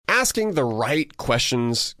asking the right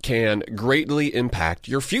questions can greatly impact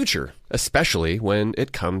your future, especially when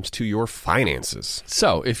it comes to your finances.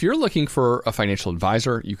 So, if you're looking for a financial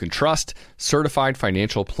advisor you can trust, certified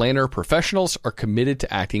financial planner professionals are committed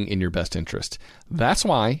to acting in your best interest. That's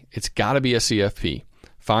why it's got to be a CFP.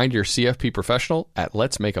 Find your CFP professional at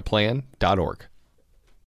letsmakeaplan.org.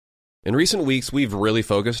 In recent weeks, we've really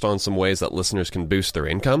focused on some ways that listeners can boost their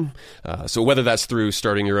income. So whether that's through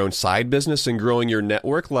starting your own side business and growing your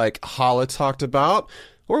network like Hala talked about,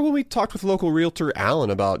 or when we talked with local realtor Alan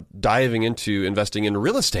about diving into investing in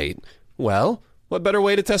real estate, well, what better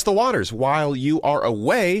way to test the waters? While you are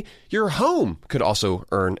away, your home could also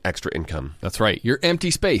earn extra income. That's right. Your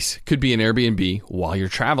empty space could be an Airbnb while you're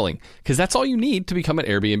traveling, because that's all you need to become an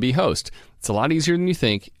Airbnb host. It's a lot easier than you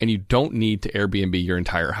think, and you don't need to Airbnb your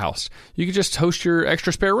entire house. You could just host your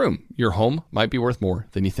extra spare room. Your home might be worth more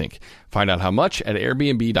than you think. Find out how much at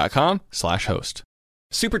airbnb.com/host.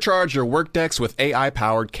 Supercharge your work decks with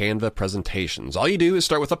AI-powered Canva presentations. All you do is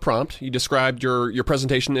start with a prompt. You describe your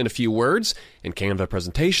presentation in a few words, and Canva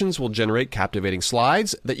presentations will generate captivating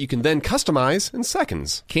slides that you can then customize in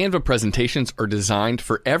seconds. Canva presentations are designed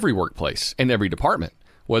for every workplace and every department.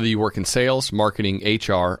 Whether you work in sales, marketing,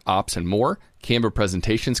 HR, ops, and more, Canva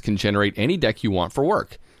presentations can generate any deck you want for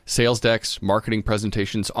work. Sales decks, marketing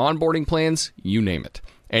presentations, onboarding plans, you name it.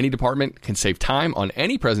 Any department can save time on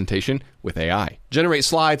any presentation with AI. Generate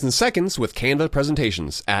slides in seconds with Canva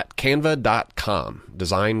presentations at canva.com.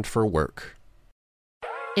 Designed for work.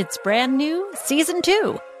 It's brand new, Season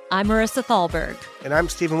 2. I'm Marissa Thalberg. And I'm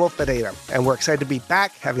Stephen Wolf-Bedeta, and we're excited to be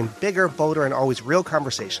back having bigger, bolder, and always real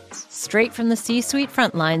conversations. Straight from the C-suite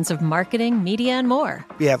front lines of marketing, media, and more.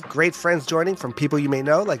 We have great friends joining from people you may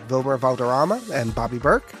know, like Vilmer Valderrama and Bobby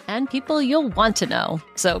Burke. And people you'll want to know.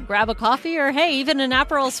 So grab a coffee or, hey, even an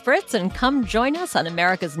Aperol Spritz and come join us on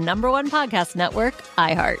America's #1 podcast network,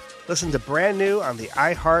 iHeart. Listen to Brand New on the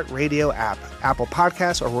iHeart Radio app, Apple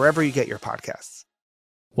Podcasts, or wherever you get your podcasts.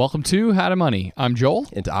 Welcome to How to Money. I'm Joel.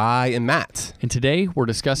 And I am Matt. And today we're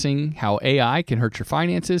discussing how AI can hurt your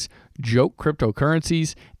finances, joke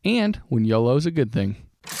cryptocurrencies, and when YOLO's a good thing.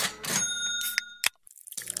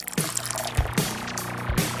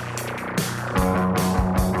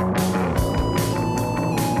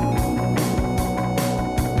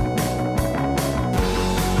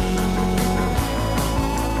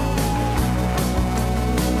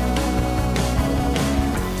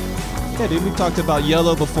 Yeah, dude, we've talked about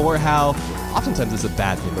YOLO before, how oftentimes it's a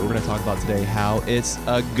bad thing, but we're going to talk about today how it's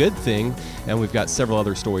a good thing. And we've got several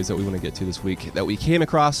other stories that we want to get to this week that we came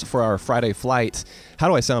across for our Friday flight. How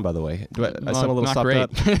do I sound, by the way? Do I sound a little stopped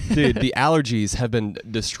up? Dude, the allergies have been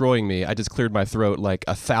destroying me. I just cleared my throat like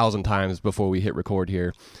 1,000 times before we hit record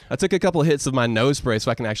here. I took a couple of hits of my nose spray so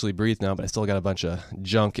I can actually breathe now, but I still got a bunch of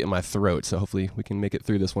junk in my throat. So hopefully we can make it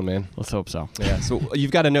through this one, man. Let's hope so. Yeah, so you've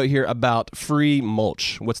got a note here about free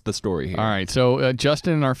mulch. What's the story here? All right, so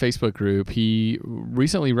Justin in our Facebook group, he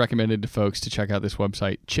recently recommended to folks to check out this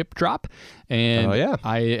website, Chip Drop. And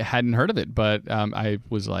I hadn't heard of it, but I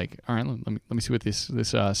was like, all right, let me see what this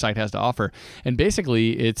site has to offer. And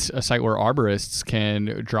basically, it's a site where arborists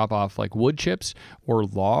can drop off like wood chips or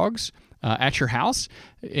logs at your house,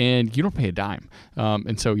 and you don't pay a dime.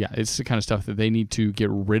 And so, yeah, it's the kind of stuff that they need to get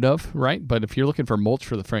rid of, right? But if you're looking for mulch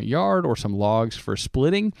for the front yard or some logs for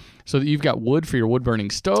splitting so that you've got wood for your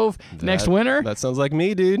wood-burning stove next winter. That sounds like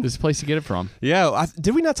me, dude. This is a place to get it from. Yeah.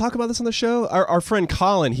 Did we not talk about this on the show? Our friend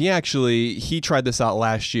Colin, he tried this out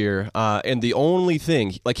last year. And the only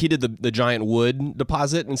thing, like he did the giant wood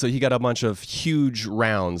deposit. And so he got a bunch of huge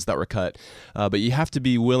rounds that were cut. But you have to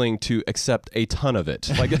be willing to accept a ton of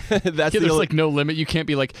it. Like that's there's like no limit. You can't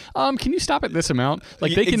be like, can you stop at this amount?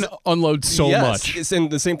 Like they can unload so much. Yes,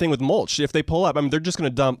 and the same thing with mulch. If they pull up, they're just going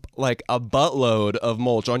to dump like a buttload of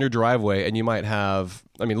mulch on your driveway, and you might have,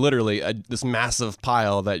 literally this massive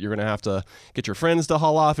pile that you're going to have to get your friends to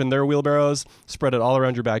haul off in their wheelbarrows, spread it all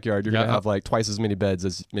around your backyard. You're going to have like twice as many beds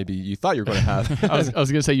as maybe you thought you were going to have. I was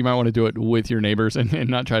going to say you might want to do it with your neighbors and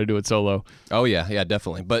not try to do it solo. Oh, yeah,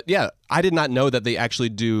 definitely. But yeah, I did not know that they actually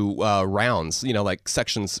do rounds, like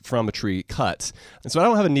sections from a tree cut. And so I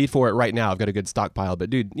don't have a need for it right now. I've got a good stockpile.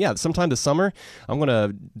 But dude, yeah, sometime this summer, I'm going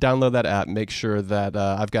to download that app, make sure that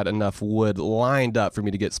I've got enough wood lined up for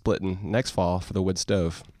me to get splitting next fall for the wood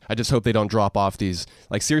stove. I just hope they don't drop off these.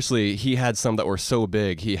 Like, seriously, he had some that were so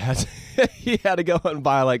big, he had to go and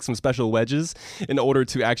buy like some special wedges in order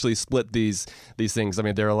to actually split these things. I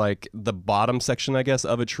mean, they're like the bottom section, I guess,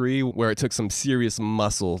 of a tree where it took some serious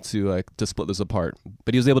muscle to split this apart.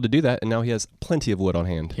 But he was able to do that, and now he has plenty of wood on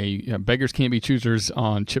hand. Yeah, beggars can't be choosers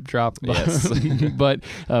on Chip Drop. Yes.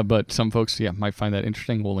 but some folks, might find that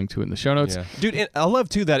interesting. We'll link to it in the show notes. Yeah. Dude, and I love,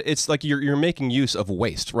 too, that it's like you're making use of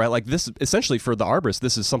waste, right? Like this, essentially for the arborist,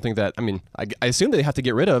 this is something that, I mean, I assume they have to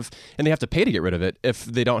get rid of, and they have to pay to get rid of it if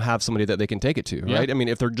they don't have somebody that they can take it to, right? I mean,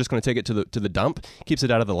 if they're just going to take it to the dump, keeps it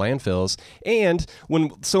out of the landfills. And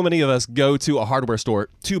when so many of us go to a hardware store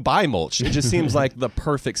to buy mulch, it just seems like the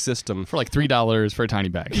perfect system. For like $3 for a tiny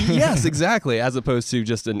bag. Yes, exactly. As opposed to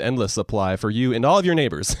just an endless supply for you and all of your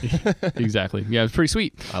neighbors. Exactly. Yeah, it's pretty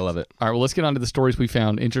sweet. I love it. All right, well, let's get on to the stories we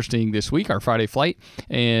found interesting this week, our Friday flight.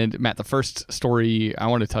 And Matt, the first story I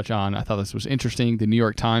want to touch on, I thought this was interesting. The New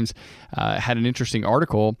York Times had an interesting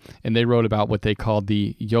article, and they wrote about what they called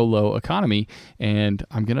the YOLO economy. And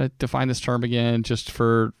I'm going to define this term again just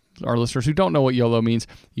for our listeners who don't know what YOLO means.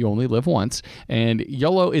 You only live once. And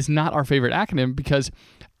YOLO is not our favorite acronym because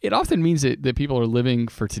it often means that people are living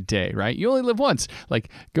for today, right? You only live once. Like,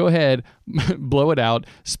 go ahead, blow it out,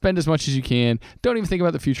 spend as much as you can. Don't even think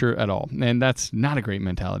about the future at all. And that's not a great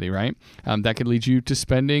mentality, right? That could lead you to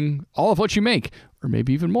spending all of what you make, or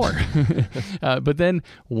maybe even more. But then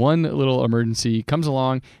one little emergency comes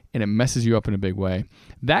along and it messes you up in a big way.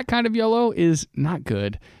 That kind of YOLO is not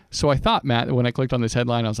good. So I thought, Matt, when I clicked on this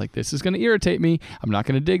headline, I was like, this is going to irritate me. I'm not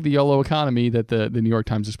going to dig the YOLO economy that the New York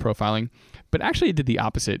Times is profiling. But actually it did the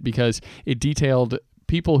opposite because it detailed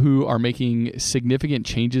people who are making significant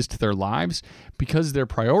changes to their lives because their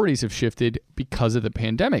priorities have shifted because of the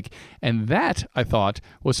pandemic. And that, I thought,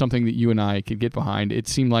 was something that you and I could get behind. It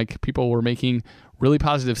seemed like people were making really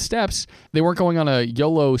positive steps. They weren't going on a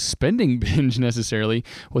YOLO spending binge necessarily.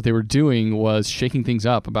 What they were doing was shaking things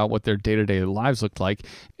up about what their day-to-day lives looked like,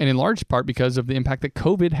 and in large part because of the impact that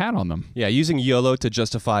COVID had on them. Yeah, using YOLO to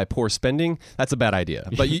justify poor spending, that's a bad idea.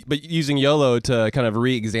 But using YOLO to kind of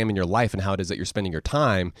re-examine your life and how it is that you're spending your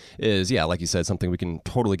time is, like you said, something we can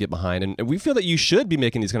totally get behind. And we feel that you should be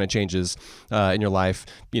making these kind of changes in your life,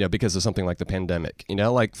 because of something like the pandemic,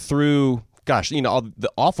 like through all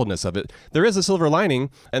the awfulness of it, there is a silver lining,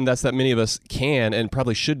 and that's that many of us can and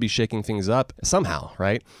probably should be shaking things up somehow,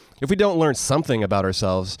 right? If we don't learn something about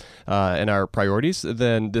ourselves and our priorities,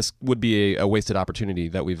 then this would be a wasted opportunity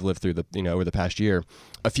that we've lived through over the past year.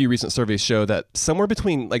 A few recent surveys show that somewhere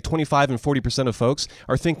between like 25 and 40% of folks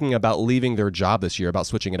are thinking about leaving their job this year, about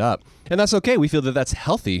switching it up. And that's okay. We feel that that's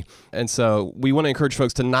healthy. And so we want to encourage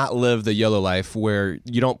folks to not live the YOLO life where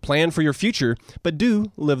you don't plan for your future, but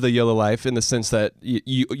do live the YOLO life in the sense that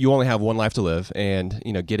you only have one life to live, and,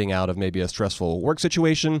 getting out of maybe a stressful work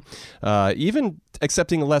situation, even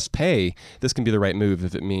accepting less pay. This can be the right move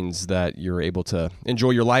if it means that you're able to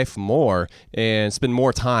enjoy your life more and spend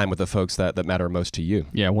more time with the folks that matter most to you.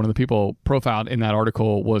 Yeah, one of the people profiled in that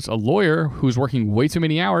article was a lawyer who's working way too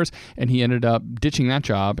many hours, and he ended up ditching that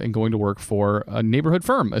job and going to work for a neighborhood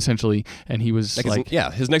firm, essentially. And he was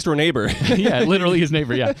his next door neighbor. Yeah, literally his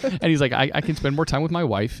neighbor, yeah. And he's like, I can spend more time with my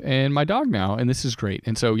wife and my dog now, and this is great.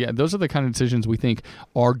 And so, those are the kind of decisions we think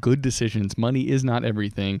are good decisions. Money is not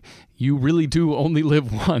everything. You really do only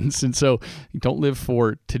live once, and so you don't live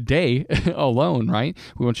for today alone, right?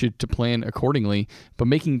 We want you to plan accordingly, but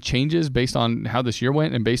making changes based on how this year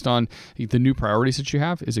went and based on the new priorities that you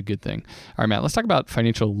have is a good thing. All right, Matt, let's talk about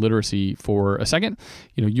financial literacy for a second.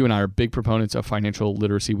 You and I are big proponents of financial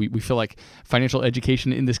literacy. We feel like financial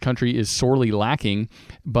education in this country is sorely lacking,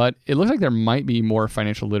 but it looks like there might be more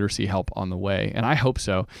financial literacy help on the way, and I hope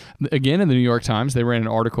so. Again, in the New York Times, they ran an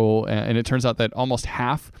article, and it turns out that almost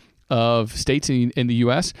half of states in the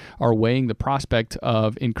U.S. are weighing the prospect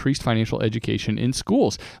of increased financial education in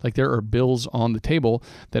schools. Like, there are bills on the table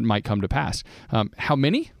that might come to pass. How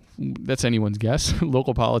many? That's anyone's guess.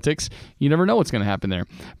 Local politics, you never know what's going to happen there.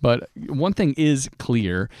 But one thing is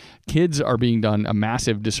clear. Kids are being done a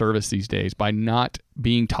massive disservice these days by not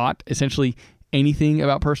being taught essentially anything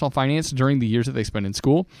about personal finance during the years that they spend in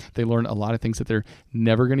school. They learn a lot of things that they're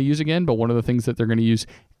never going to use again, but one of the things that they're going to use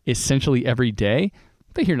essentially every day,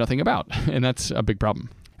 they hear nothing about, and that's a big problem.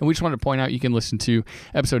 And we just wanted to point out, you can listen to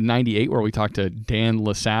episode 98 where we talked to Dan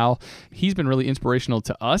LaSalle. He's been really inspirational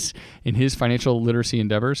to us in his financial literacy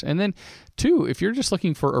endeavors. And then 2, if you're just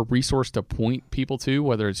looking for a resource to point people to,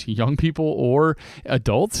 whether it's young people or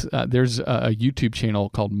adults, there's a YouTube channel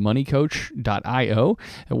called moneycoach.io.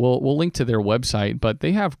 And we'll link to their website, but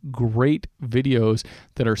they have great videos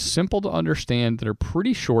that are simple to understand, that are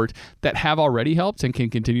pretty short, that have already helped and can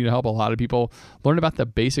continue to help a lot of people learn about the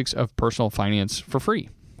basics of personal finance for free.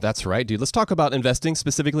 That's right, dude. Let's talk about investing.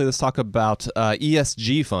 Specifically, let's talk about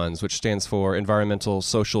ESG funds, which stands for Environmental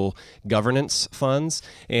Social Governance Funds.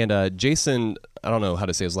 And Jason, I don't know how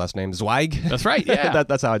to say his last name, Zweig? That's right, yeah.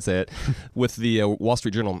 That's how I'd say it. With the Wall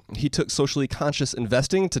Street Journal. He took socially conscious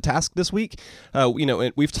investing to task this week.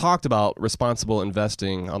 We've talked about responsible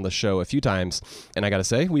investing on the show a few times, and I got to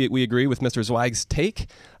say, we agree with Mr. Zweig's take.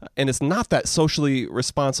 And it's not that socially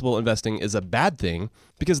responsible investing is a bad thing,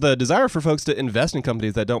 because the desire for folks to invest in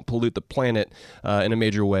companies that don't pollute the planet in a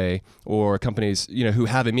major way, or companies who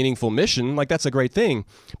have a meaningful mission, like that's a great thing.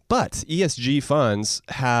 But ESG funds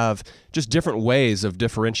have just different ways of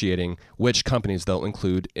differentiating which companies they'll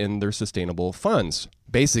include in their sustainable funds.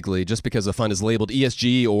 Basically, just because a fund is labeled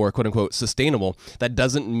ESG or quote-unquote sustainable, that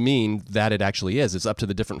doesn't mean that it actually is. It's up to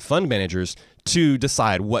the different fund managers to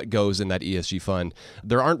decide what goes in that ESG fund.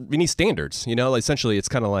 There aren't any standards. Essentially, it's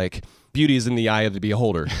kind of like beauty is in the eye of the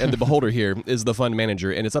beholder, and the beholder here is the fund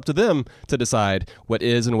manager, and it's up to them to decide what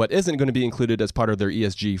is and what isn't going to be included as part of their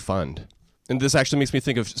ESG fund. And this actually makes me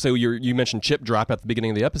think of, so you mentioned chip drop at the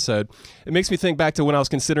beginning of the episode. It makes me think back to when I was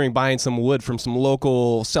considering buying some wood from some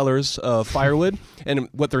local sellers of firewood. And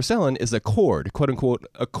what they're selling is a cord, quote unquote,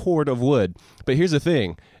 a cord of wood. But here's the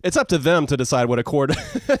thing. It's up to them to decide what a cord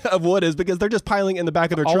of wood is, because they're just piling in the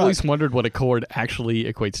back of their truck. I always wondered what a cord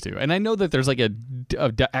actually equates to. And I know that there's like a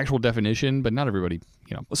actual definition, but not everybody,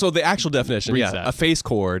 So the actual definition, that. A face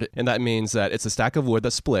cord. And that means that it's a stack of wood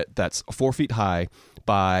that's split, that's 4 feet high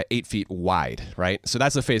by 8 feet wide, right? So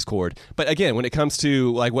that's a face cord. But again, when it comes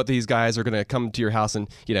to like what these guys are going to come to your house and,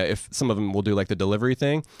 if some of them will do like the delivery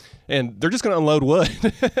thing, and they're just going to unload wood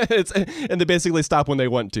and they basically stop when they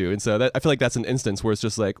want to. And so I feel like that's an instance where it's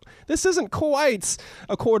just like, this isn't quite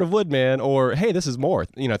a cord of wood, man, or hey, this is more,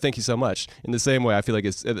 thank you so much. In the same way, I feel like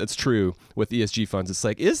it's true with ESG funds. It's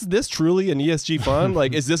like, is this truly an ESG fund?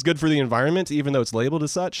 Like, is this good for the environment, even though it's labeled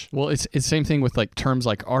as such? Well, it's the same thing with like terms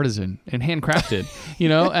like artisan and handcrafted.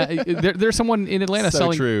 There's someone in Atlanta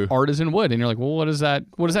selling artisan wood, and you're like, well, what does that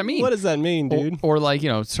mean? What does that mean, dude? Or like,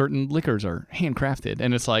 certain liquors are handcrafted,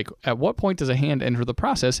 and it's like, at what point does a hand enter the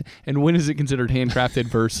process, and when is it considered handcrafted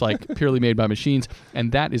versus like purely made by machines?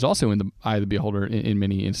 And that is also in the eye of the beholder in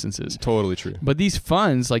many instances. Totally true. But these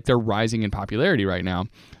funds, like, they're rising in popularity right now.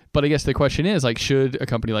 But I guess the question is, like, should a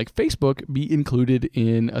company like Facebook be included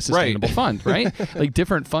in a sustainable fund, right? Like,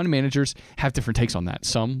 different fund managers have different takes on that.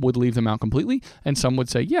 Some would leave them out completely, and some would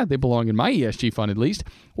say, yeah, they belong in my ESG fund at least.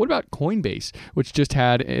 What about Coinbase, which just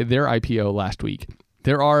had their IPO last week?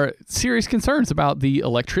 There are serious concerns about the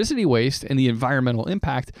electricity waste and the environmental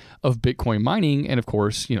impact of Bitcoin mining. And of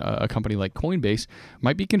course, a company like Coinbase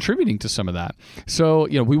might be contributing to some of that. So,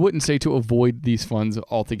 we wouldn't say to avoid these funds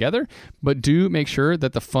altogether, but do make sure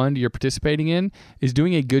that the fund you're participating in is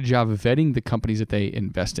doing a good job of vetting the companies that they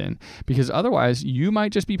invest in, because otherwise you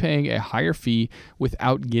might just be paying a higher fee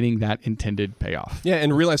without getting that intended payoff. Yeah,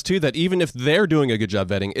 and realize too that even if they're doing a good job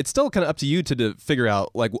vetting, it's still kind of up to you to figure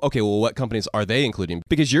out, like, okay, well, what companies are they including?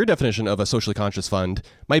 Because your definition of a socially conscious fund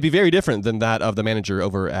might be very different than that of the manager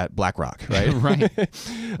over at BlackRock, right? Right.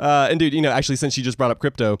 And dude, actually, since you just brought up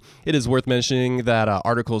crypto, it is worth mentioning that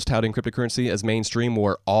articles touting cryptocurrency as mainstream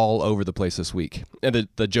were all over the place this week. And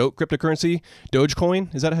the joke cryptocurrency,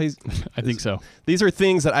 Dogecoin, is that how you... I think so. These are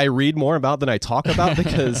things that I read more about than I talk about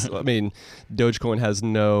because, Dogecoin has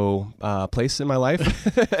no place in my life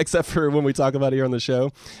except for when we talk about it here on the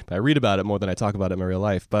show. But I read about it more than I talk about it in my real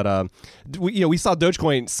life. But we saw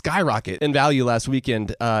Dogecoin skyrocket in value last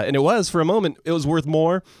weekend, and it was, for a moment, it was worth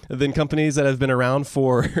more than companies that have been around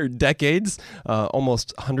for decades,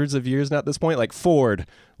 almost hundreds of years now at this point, like Ford.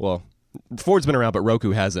 Well, Ford's been around, but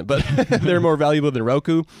Roku hasn't. But they're more valuable than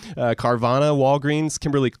Roku. Carvana, Walgreens,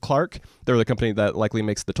 Kimberly-Clark. They're the company that likely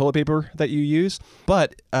makes the toilet paper that you use.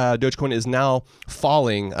 But Dogecoin is now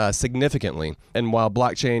falling significantly. And while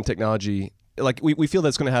blockchain technology, we feel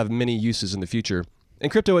that's going to have many uses in the future, and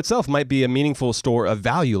crypto itself might be a meaningful store of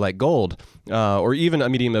value like gold. or even a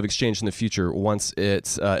medium of exchange in the future once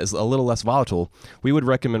it is a little less volatile, we would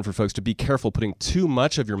recommend for folks to be careful putting too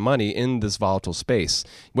much of your money in this volatile space.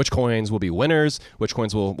 Which coins will be winners, which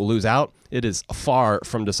coins will lose out, it is far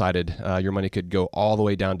from decided. Your money could go all the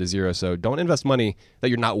way down to zero, so don't invest money that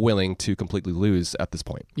you're not willing to completely lose at this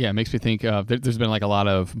point. Yeah, it makes me think there's been like a lot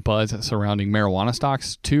of buzz surrounding marijuana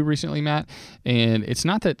stocks too recently, Matt, and it's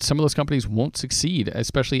not that some of those companies won't succeed,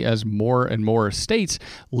 especially as more and more states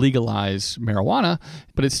legalize marijuana,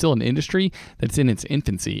 but it's still an industry that's in its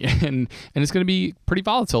infancy, and it's going to be pretty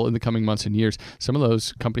volatile in the coming months and years. Some of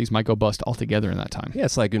those companies might go bust altogether in that time. Yeah,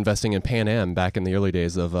 it's like investing in Pan Am back in the early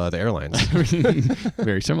days of the airlines.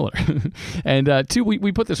 Very similar. And two,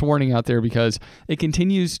 we put this warning out there because it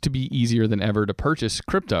continues to be easier than ever to purchase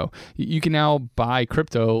crypto. You can now buy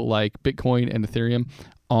crypto like Bitcoin and Ethereum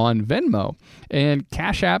on Venmo. And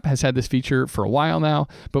Cash App has had this feature for a while now,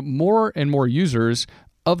 but more and more users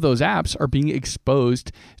of those apps are being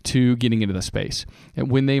exposed to getting into the space,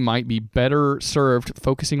 and when they might be better served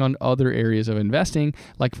focusing on other areas of investing,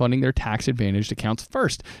 like funding their tax-advantaged accounts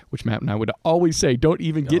first, which Matt and I would always say, don't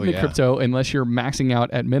even get into crypto unless you're maxing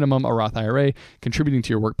out at minimum a Roth IRA, contributing to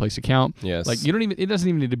your workplace account. Yes. Like it doesn't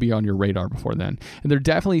even need to be on your radar before then. And there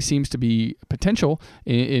definitely seems to be potential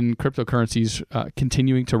in cryptocurrencies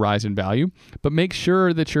continuing to rise in value, but make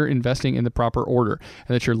sure that you're investing in the proper order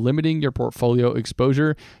and that you're limiting your portfolio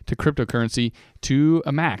exposure to cryptocurrency to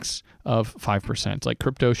a max of 5%. Like,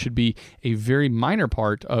 crypto should be a very minor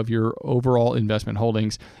part of your overall investment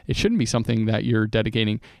holdings. It shouldn't be something that you're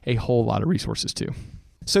dedicating a whole lot of resources to.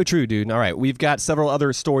 So true, dude. All right, we've got several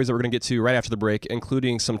other stories that we're going to get to right after the break,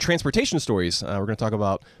 including some transportation stories. We're going to talk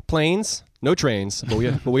about planes, no trains, but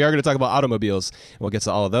we are going to talk about automobiles. We'll get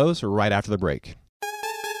to all of those right after the break.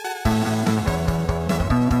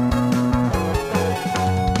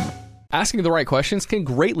 Asking the right questions can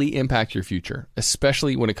greatly impact your future,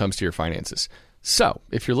 especially when it comes to your finances. So,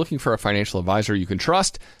 if you're looking for a financial advisor you can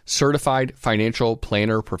trust, certified financial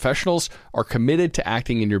planner professionals are committed to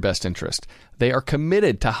acting in your best interest. They are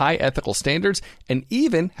committed to high ethical standards and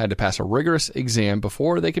even had to pass a rigorous exam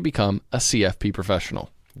before they could become a CFP professional.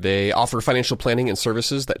 They offer financial planning and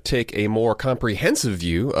services that take a more comprehensive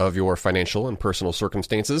view of your financial and personal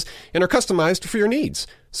circumstances and are customized for your needs.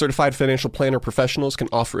 Certified financial planner professionals can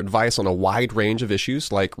offer advice on a wide range of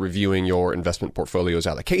issues like reviewing your investment portfolio's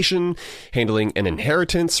allocation, handling an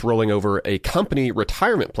inheritance, rolling over a company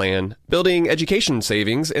retirement plan, building education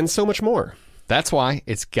savings, and so much more. That's why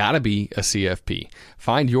it's got to be a CFP.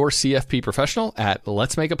 Find your CFP professional at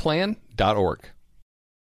letsmakeaplan.org.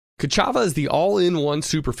 Kachava is the all-in-one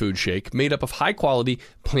superfood shake made up of high-quality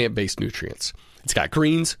plant-based nutrients. It's got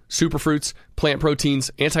greens, superfruits, plant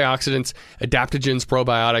proteins, antioxidants, adaptogens,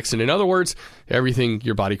 probiotics, and in other words, everything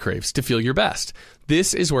your body craves to feel your best.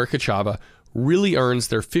 This is where Kachava really earns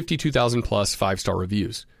their 52,000-plus five-star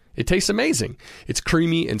reviews. It tastes amazing. It's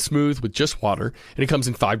creamy and smooth with just water, and it comes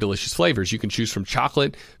in 5 delicious flavors. You can choose from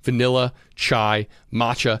chocolate, vanilla, chai,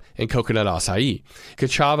 matcha, and coconut acai.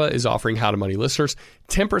 Kachava is offering How to Money listeners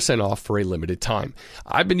 10% off for a limited time.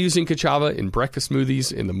 I've been using Kachava in breakfast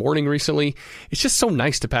smoothies in the morning recently. It's just so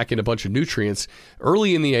nice to pack in a bunch of nutrients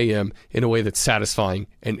early in the AM in a way that's satisfying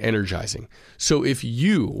and energizing. So if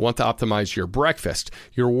you want to optimize your breakfast,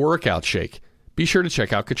 your workout shake, be sure to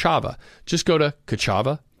check out Kachava. Just go to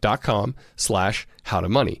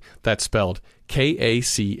kachava.com/howtomoney. That's spelled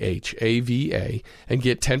Kachava and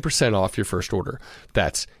get 10% off your first order.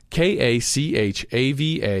 That's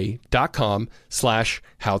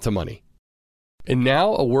kachava.com/howtomoney. And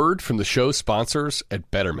now a word from the show sponsors at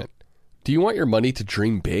Betterment. Do you want your money to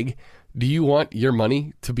dream big? Do you want your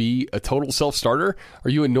money to be a total self-starter? Are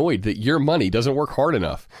you annoyed that your money doesn't work hard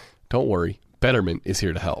enough? Don't worry, Betterment is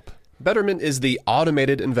here to help. Betterment is the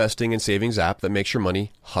automated investing and savings app that makes your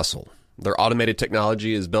money hustle. Their automated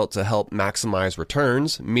technology is built to help maximize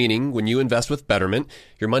returns, meaning when you invest with Betterment,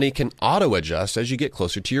 your money can auto-adjust as you get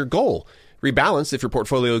closer to your goal, rebalance if your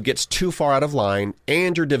portfolio gets too far out of line,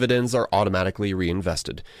 and your dividends are automatically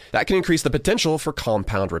reinvested. That can increase the potential for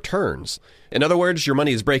compound returns. In other words, your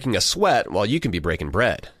money is breaking a sweat while you can be breaking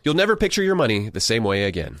bread. You'll never picture your money the same way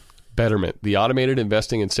again. Betterment, the automated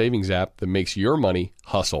investing and savings app that makes your money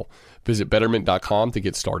hustle. Visit Betterment.com to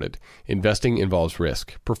get started. Investing involves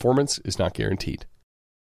risk. Performance is not guaranteed.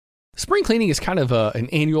 Spring cleaning is kind of an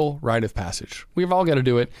annual rite of passage. We've all got to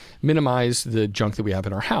do it, minimize the junk that we have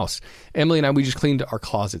in our house. Emily and I, we just cleaned our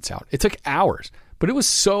closets out. It took hours, but it was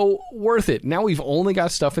so worth it. Now we've only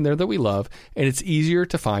got stuff in there that we love, and it's easier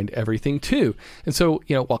to find everything too. And so,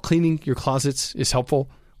 while cleaning your closets is helpful,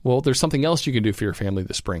 Well, there's something else you can do for your family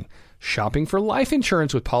this spring. Shopping for life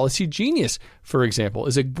insurance with Policy Genius, for example,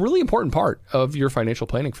 is a really important part of your financial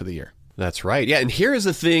planning for the year. That's right. Yeah, and here is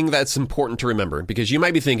the thing that's important to remember, because you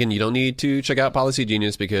might be thinking you don't need to check out Policy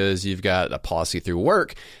Genius because you've got a policy through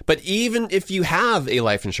work. But even if you have a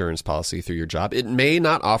life insurance policy through your job, it may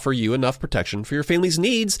not offer you enough protection for your family's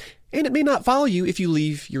needs, and it may not follow you if you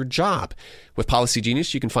leave your job. With Policy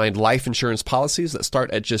Genius, you can find life insurance policies that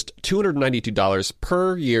start at just $292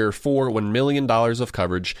 per year for $1 million of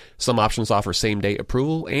coverage. Some options offer same-day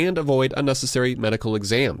approval and avoid unnecessary medical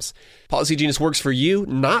exams. Policy Genius works for you,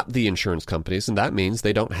 not the insurance companies, and that means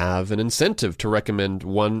they don't have an incentive to recommend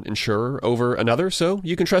one insurer over another, so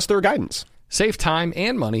you can trust their guidance. Save time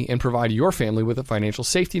and money and provide your family with a financial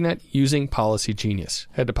safety net using Policy Genius.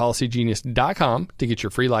 Head to policygenius.com to get your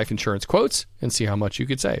free life insurance quotes and see how much you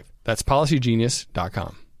could save. That's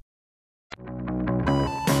policygenius.com.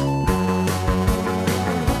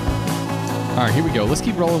 All right, here we go. Let's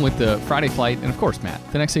keep rolling with the Friday flight. And of course, Matt,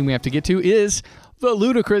 the next thing we have to get to is the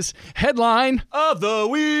ludicrous headline of the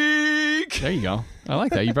week. There you go. I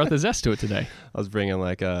like that. You brought the zest to it today. I was bringing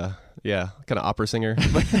like a, kind of opera singer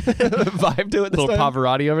vibe to it. A little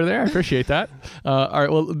Pavarotti over there. I appreciate that. All right.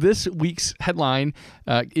 Well, this week's headline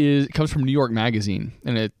comes from New York Magazine,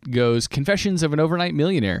 and it goes, "Confessions of an Overnight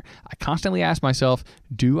Millionaire. I constantly ask myself,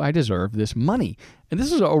 do I deserve this money?" And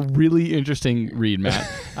this is a really interesting read, Matt.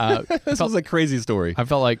 This was a crazy story. I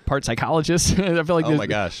felt like part psychologist. I felt like there's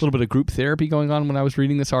a little bit of group therapy going on when I was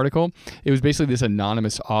reading this article. It was basically this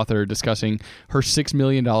anonymous author discussing her $6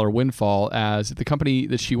 million windfall as the company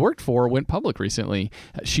that she worked for went public recently.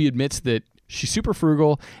 She admits that she's super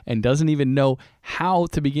frugal and doesn't even know how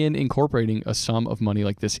to begin incorporating a sum of money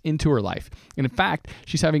like this into her life. And in fact,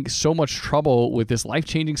 she's having so much trouble with this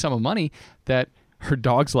life-changing sum of money that her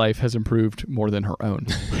dog's life has improved more than her own.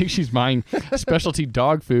 Like, she's buying specialty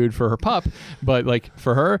dog food for her pup, but like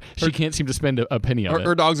for her, she can't seem to spend a penny on it.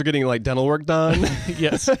 Her dogs are getting like dental work done.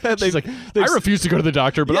 Yes. She's like, I refuse to go to the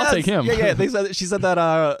doctor, but I'll take him. Yeah. She said that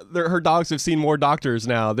her dogs have seen more doctors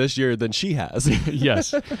now this year than she has.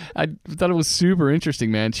 Yes. I thought it was super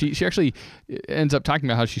interesting, man. She actually ends up talking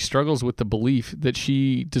about how she struggles with the belief that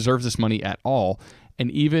she deserves this money at all,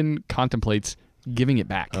 and even contemplates giving it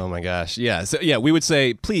back. Oh my gosh. Yeah. So we would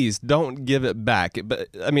say, please don't give it back. But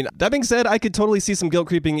I mean, that being said, I could totally see some guilt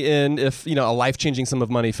creeping in if, a life-changing sum of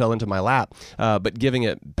money fell into my lap. But giving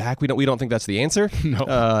it back, we don't think that's the answer.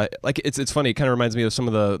 No. It's funny. It kind of reminds me of some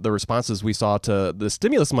of the responses we saw to the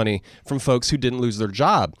stimulus money from folks who didn't lose their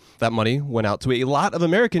job. That money went out to a lot of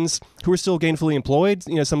Americans who are still gainfully employed,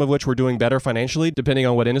 some of which were doing better financially, depending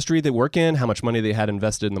on what industry they work in, how much money they had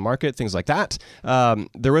invested in the market, things like that.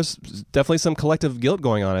 There was definitely some collective guilt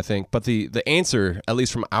going on, I think. But the answer, at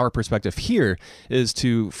least from our perspective here, is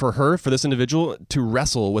for this individual, to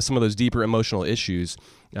wrestle with some of those deeper emotional issues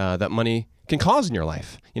that money can cause in your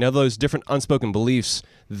life. Those different unspoken beliefs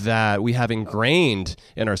that we have ingrained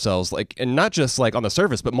in ourselves, and not just like on the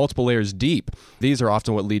surface, but multiple layers deep. These are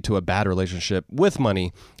often what lead to a bad relationship with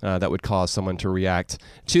money that would cause someone to react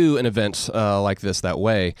to an event like this that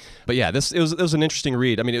way. But yeah, it was an interesting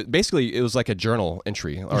read. I mean, it was like a journal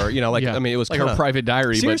entry, or yeah. I mean, it was like her private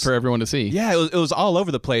diary, but for everyone to see. Yeah, it was all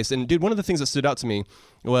over the place. And dude, one of the things that stood out to me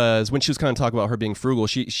was when she was kind of talking about her being frugal,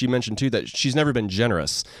 she mentioned too that she's never been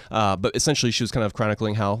generous, but essentially she was kind of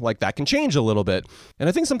chronicling how that can change a little bit. And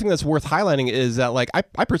I think something that's worth highlighting is that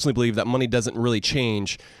I personally believe that money doesn't really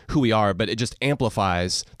change who we are, but it just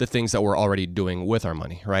amplifies the things that we're already doing with our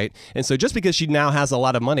money, right? And so just because she now has a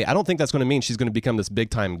lot of money, I don't think that's going to mean she's going to become this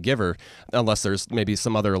big time giver, unless there's maybe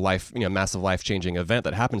some other massive life changing event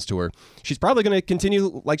that happens to her. She's probably going to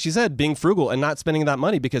continue, like she said, being frugal and not spending that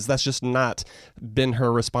money, because that's just not been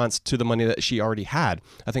her response to the money that she already had.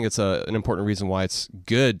 I think it's an important reason why it's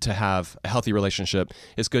good to have a healthy relationship.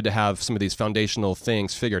 It's good to have some of these foundational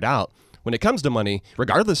things figured out when it comes to money,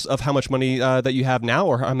 regardless of how much money that you have now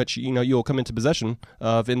or how much you'll come into possession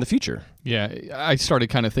of in the future. Yeah, I started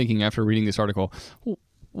kind of thinking after reading this article,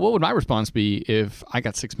 what would my response be if I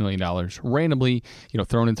got $6 million randomly,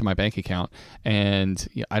 thrown into my bank account? And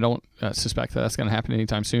I don't suspect that that's going to happen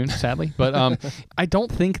anytime soon, sadly. But I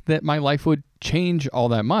don't think that my life would change all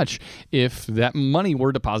that much if that money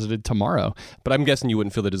were deposited tomorrow. But I'm guessing you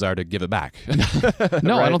wouldn't feel the desire to give it back.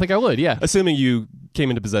 No, right? I don't think I would. Yeah, assuming you came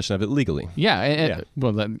into possession of it legally. Yeah.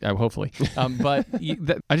 Well, hopefully. But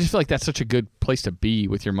I just feel like that's such a good place to be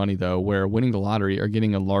with your money, though, where winning the lottery or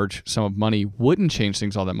getting a large sum of money wouldn't change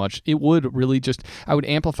things all that much. It would really I would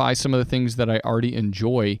amplify some of the things that I already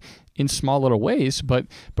enjoy in small little ways, but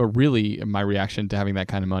really my reaction to having that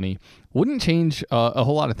kind of money wouldn't change a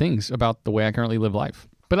whole lot of things about the way I currently live life.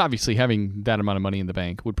 But obviously, having that amount of money in the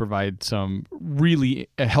bank would provide some really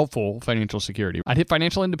helpful financial security. I'd hit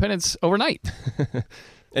financial independence overnight.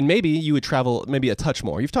 And maybe you would travel maybe a touch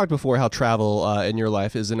more. You've talked before how travel in your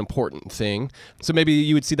life is an important thing. So maybe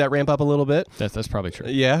you would see that ramp up a little bit. That's probably true.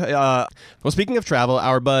 Yeah. Well, speaking of travel,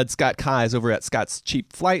 our bud Scott Keyes over at Scott's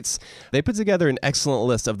Cheap Flights, they put together an excellent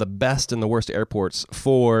list of the best and the worst airports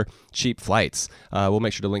for cheap flights. We'll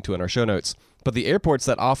make sure to link to it in our show notes. But the airports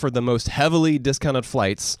that offer the most heavily discounted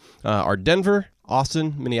flights are Denver,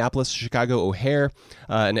 Austin, Minneapolis, Chicago, O'Hare,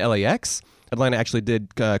 and LAX. Atlanta actually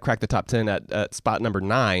did crack the top 10 at spot number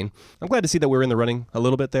 9. I'm glad to see that we're in the running a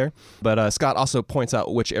little bit there. But Scott also points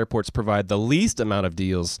out which airports provide the least amount of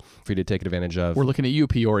deals for you to take advantage of. We're looking at you,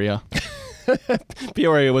 Peoria.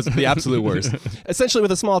 Peoria was the absolute worst. Essentially,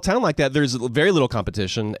 with a small town like that, there's very little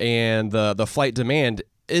competition, and the flight demand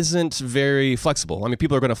isn't very flexible. I mean,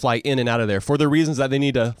 people are going to fly in and out of there for the reasons that they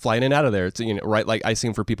need to fly in and out of there. It's, right, like I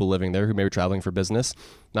assume for people living there who may be traveling for business.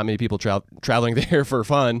 Not many people traveling there for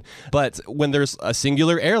fun. But when there's a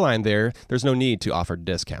singular airline there, there's no need to offer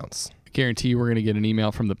discounts. Guarantee we're going to get an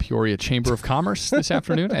email from the Peoria Chamber of Commerce this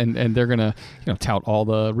afternoon, and they're going to tout all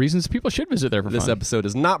the reasons people should visit there for fun. This episode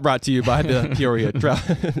is not brought to you by the Peoria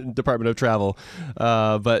Department of Travel.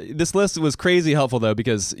 But this list was crazy helpful, though,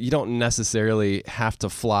 because you don't necessarily have to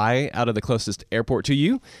fly out of the closest airport to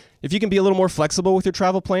you. If you can be a little more flexible with your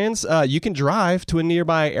travel plans, you can drive to a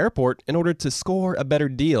nearby airport in order to score a better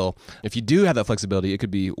deal. If you do have that flexibility, it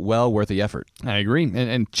could be well worth the effort. I agree.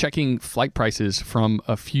 And checking flight prices from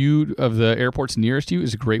a few of the airports nearest you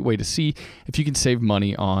is a great way to see if you can save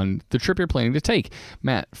money on the trip you're planning to take.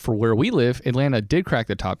 Matt, for where we live, Atlanta did crack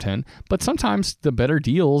the top 10, but sometimes the better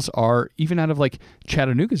deals are even out of like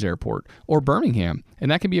Chattanooga's airport or Birmingham.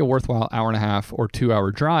 And that can be a worthwhile 1.5 or 2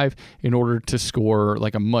 hour drive in order to score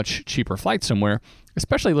like a much cheaper flight somewhere,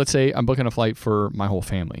 especially let's say I'm booking a flight for my whole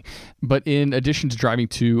family. But in addition to driving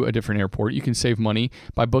to a different airport, you can save money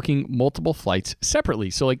by booking multiple flights separately.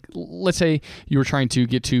 So like, let's say you were trying to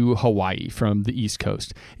get to Hawaii from the East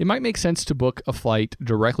Coast. It might make sense to book a flight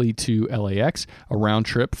directly to LAX, a round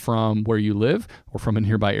trip from where you live or from a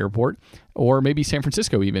nearby airport, or maybe San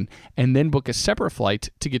Francisco even, and then book a separate flight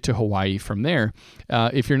to get to Hawaii from there.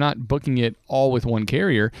 If you're not booking it all with one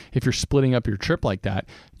carrier, if you're splitting up your trip like that,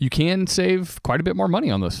 you can save quite a bit more money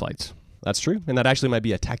on those flights. That's true. And that actually might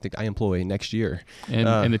be a tactic I employ next year.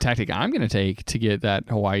 And the tactic I'm going to take to get that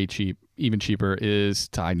Hawaii even cheaper is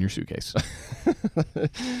to hide in your suitcase.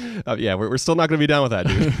 Yeah, we're still not going to be done with that,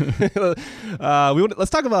 dude.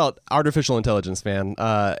 Let's talk about artificial intelligence, man.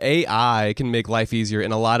 AI can make life easier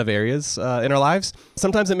in a lot of areas in our lives.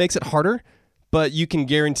 Sometimes it makes it harder, but you can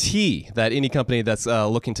guarantee that any company that's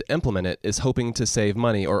looking to implement it is hoping to save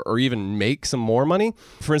money or even make some more money.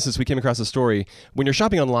 For instance, we came across a story. When you're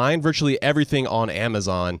shopping online, virtually everything on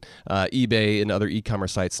Amazon, eBay, and other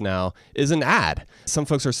e-commerce sites now is an ad. Some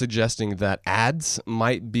folks are suggesting that ads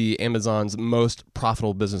might be Amazon's most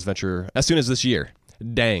profitable business venture as soon as this year.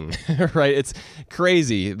 Dang, right? It's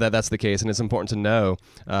crazy that that's the case, and it's important to know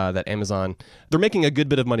that Amazon, they're making a good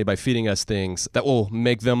bit of money by feeding us things that will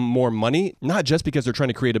make them more money, not just because they're trying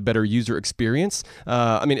to create a better user experience.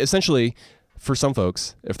 Essentially, for some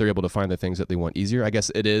folks, if they're able to find the things that they want easier, I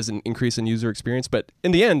guess it is an increase in user experience. But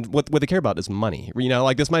in the end, what they care about is money.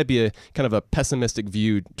 Like this might be a kind of a pessimistic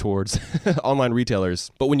view towards online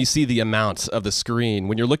retailers. But when you see the amount of the screen,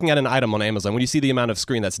 when you're looking at an item on Amazon, when you see the amount of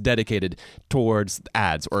screen that's dedicated towards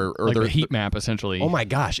ads or like the heat map, essentially. Oh my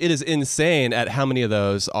gosh, it is insane at how many of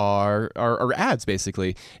those are ads,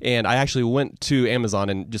 basically. And I actually went to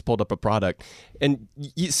Amazon and just pulled up a product. And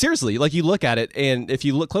seriously, like you look at it, and if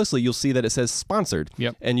you look closely, you'll see that it says sponsored.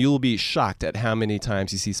 Yep. And you'll be shocked at how many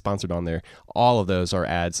times you see sponsored on there. All of those are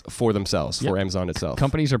ads for themselves, for Amazon itself.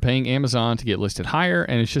 Companies are paying Amazon to get listed higher,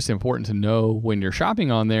 and it's just important to know when you're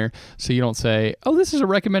shopping on there so you don't say, oh, this is a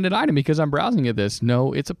recommended item because I'm browsing at this.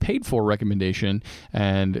 No, it's a paid for recommendation.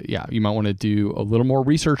 And yeah, you might want to do a little more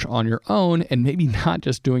research on your own and maybe not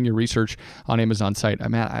just doing your research on Amazon's site.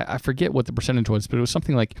 I forget what the percentage was, but it was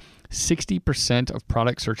something like 60% of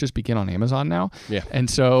product searches begin on Amazon now. Yeah. And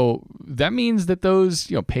so that means that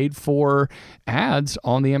those paid for ads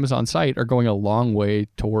on the Amazon site are going a long way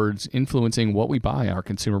towards influencing what we buy, our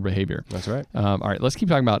consumer behavior. That's right. All right, let's keep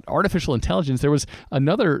talking about artificial intelligence. There was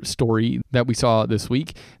another story that we saw this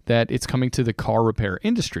week that it's coming to the car repair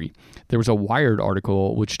industry. There was a Wired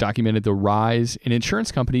article which documented the rise in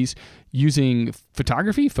insurance companies using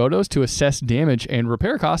photography, photos to assess damage and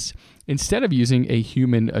repair costs instead of using a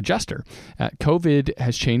human adjuster. COVID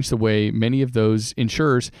has changed the way many of those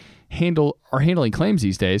insurers are handling claims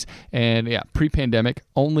these days. And yeah, pre-pandemic,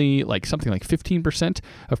 only something like 15%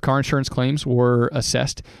 of car insurance claims were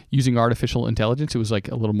assessed using artificial intelligence. It was a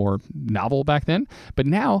little more novel back then, but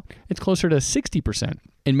now it's closer to 60%.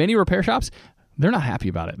 In many repair shops, they're not happy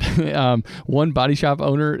about it. One body shop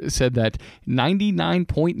owner said that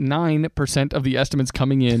 99.9% of the estimates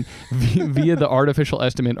coming in via the artificial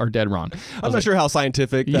estimate are dead wrong. I'm not sure how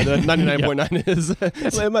scientific that 99.9 is.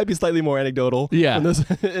 It might be slightly more anecdotal. Yeah,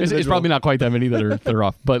 it's probably not quite that many that are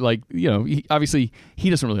off. But obviously he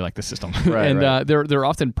doesn't really like the system, right, and there are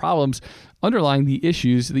often problems underlying the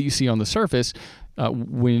issues that you see on the surface.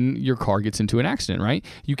 When your car gets into an accident, right?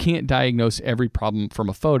 You can't diagnose every problem from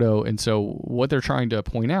a photo. And so what they're trying to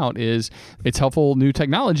point out is it's helpful new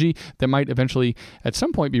technology that might eventually at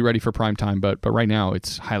some point be ready for prime time. But right now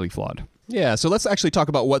it's highly flawed. Yeah, so let's actually talk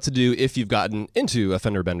about what to do if you've gotten into a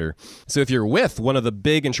fender bender. So if you're with one of the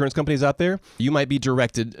big insurance companies out there, you might be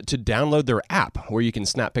directed to download their app where you can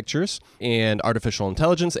snap pictures, and artificial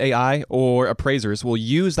intelligence, AI, or appraisers will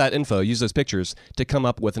use that info, use those pictures to come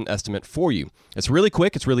up with an estimate for you. It's really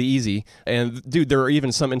quick, it's really easy, and dude, there are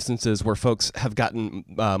even some instances where folks have gotten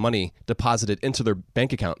money deposited into their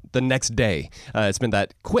bank account the next day. It's been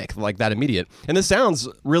that quick, that immediate. And this sounds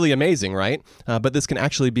really amazing, right? But this can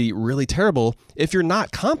actually be really terrible if you're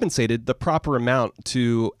not compensated the proper amount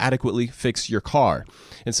to adequately fix your car.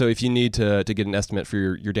 And so if you need to get an estimate for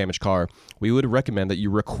your damaged car, we would recommend that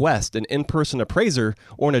you request an in-person appraiser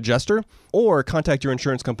or an adjuster, or contact your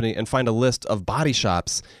insurance company and find a list of body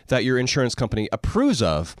shops that your insurance company approves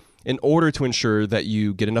of in order to ensure that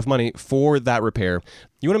you get enough money for that repair.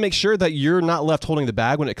 You want to make sure that you're not left holding the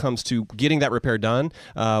bag when it comes to getting that repair done,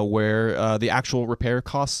 where the actual repair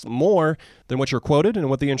costs more than what you're quoted and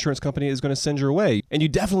what the insurance company is going to send your way. And you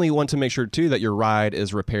definitely want to make sure, too, that your ride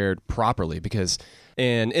is repaired properly, because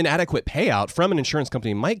an inadequate payout from an insurance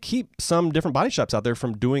company might keep some different body shops out there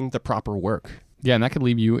from doing the proper work. Yeah, and that could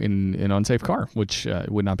leave you in an unsafe car, which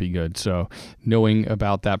would not be good. So knowing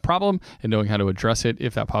about that problem and knowing how to address it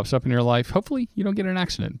if that pops up in your life, hopefully you don't get in an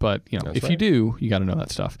accident. But if you do, you got to know that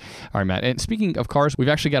stuff. All right, Matt. And speaking of cars, we've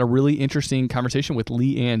actually got a really interesting conversation with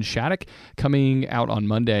Leanne Shattuck coming out on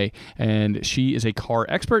Monday. And she is a car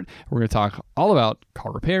expert. We're going to talk all about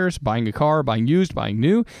car repairs, buying a car, buying used, buying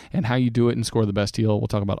new, and how you do it and score the best deal. We'll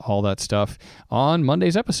talk about all that stuff on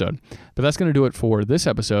Monday's episode. But that's going to do it for this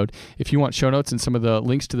episode. If you want show notes and some of the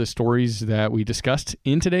links to the stories that we discussed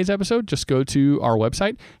in today's episode, just go to our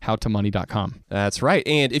website, howtomoney.com. That's right.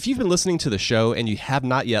 And if you've been listening to the show and you have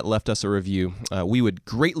not yet left us a review, we would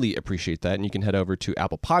greatly appreciate that. And you can head over to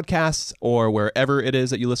Apple Podcasts or wherever it is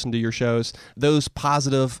that you listen to your shows. Those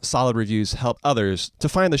positive, solid reviews help others to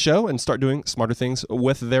find the show and start doing smarter things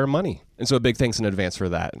with their money. And so a big thanks in advance for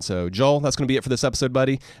that. And so, Joel, that's going to be it for this episode,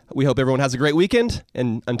 buddy. We hope everyone has a great weekend.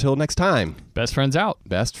 And until next time, best friends out.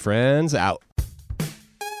 Best friends out.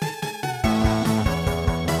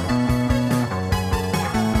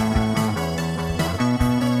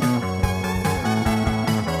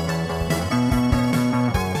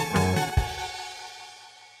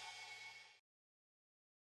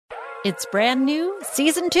 It's brand new,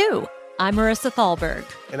 Season 2. I'm Marissa Thalberg.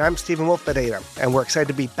 And I'm Stephen Wolf-Bedeta. And we're excited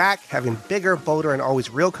to be back having bigger, bolder, and always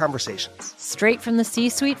real conversations. Straight from the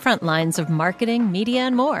C-suite front lines of marketing, media,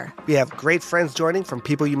 and more. We have great friends joining from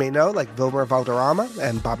people you may know, like Vilmer Valderrama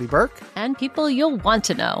and Bobby Burke. And people you'll want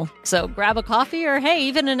to know. So grab a coffee or, hey,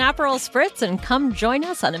 even an Aperol Spritz and come join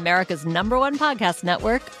us on America's #1 podcast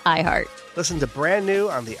network, iHeart. Listen to brand new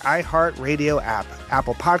on the iHeart Radio app,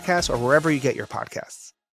 Apple Podcasts, or wherever you get your podcasts.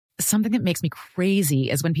 Something that makes me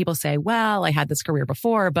crazy is when people say, well, I had this career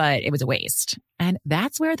before, but it was a waste. And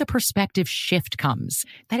that's where the perspective shift comes,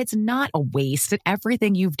 that it's not a waste, that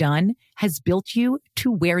everything you've done has built you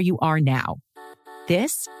to where you are now.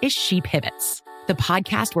 This is She Pivots, the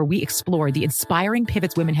podcast where we explore the inspiring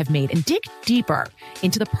pivots women have made and dig deeper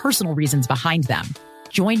into the personal reasons behind them.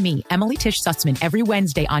 Join me, Emily Tish Sussman, every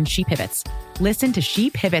Wednesday on She Pivots. Listen to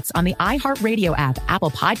She Pivots on the iHeartRadio app,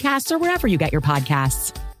 Apple Podcasts, or wherever you get your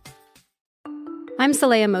podcasts. I'm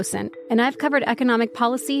Saleha Mohsen, and I've covered economic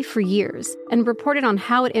policy for years and reported on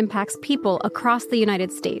how it impacts people across the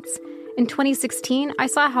United States. In 2016, I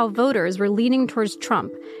saw how voters were leaning towards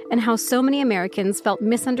Trump and how so many Americans felt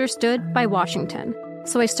misunderstood by Washington.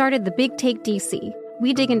 So I started The Big Take DC.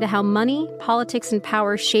 We dig into how money, politics, and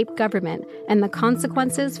power shape government and the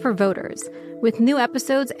consequences for voters. With new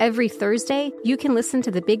episodes every Thursday, you can listen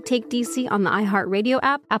to The Big Take DC on the iHeartRadio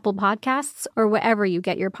app, Apple Podcasts, or wherever you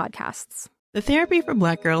get your podcasts. The Therapy for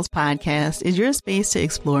Black Girls podcast is your space to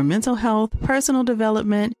explore mental health, personal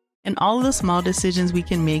development, and all of the small decisions we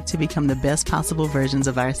can make to become the best possible versions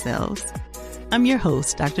of ourselves. I'm your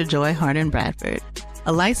host, Dr. Joy Harden-Bradford,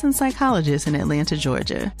 a licensed psychologist in Atlanta,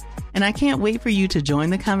 Georgia, and I can't wait for you to join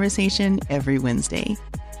the conversation every Wednesday.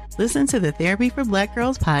 Listen to the Therapy for Black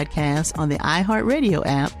Girls podcast on the iHeartRadio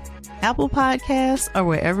app, Apple Podcasts, or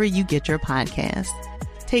wherever you get your podcasts.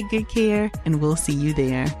 Take good care, and we'll see you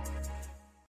there.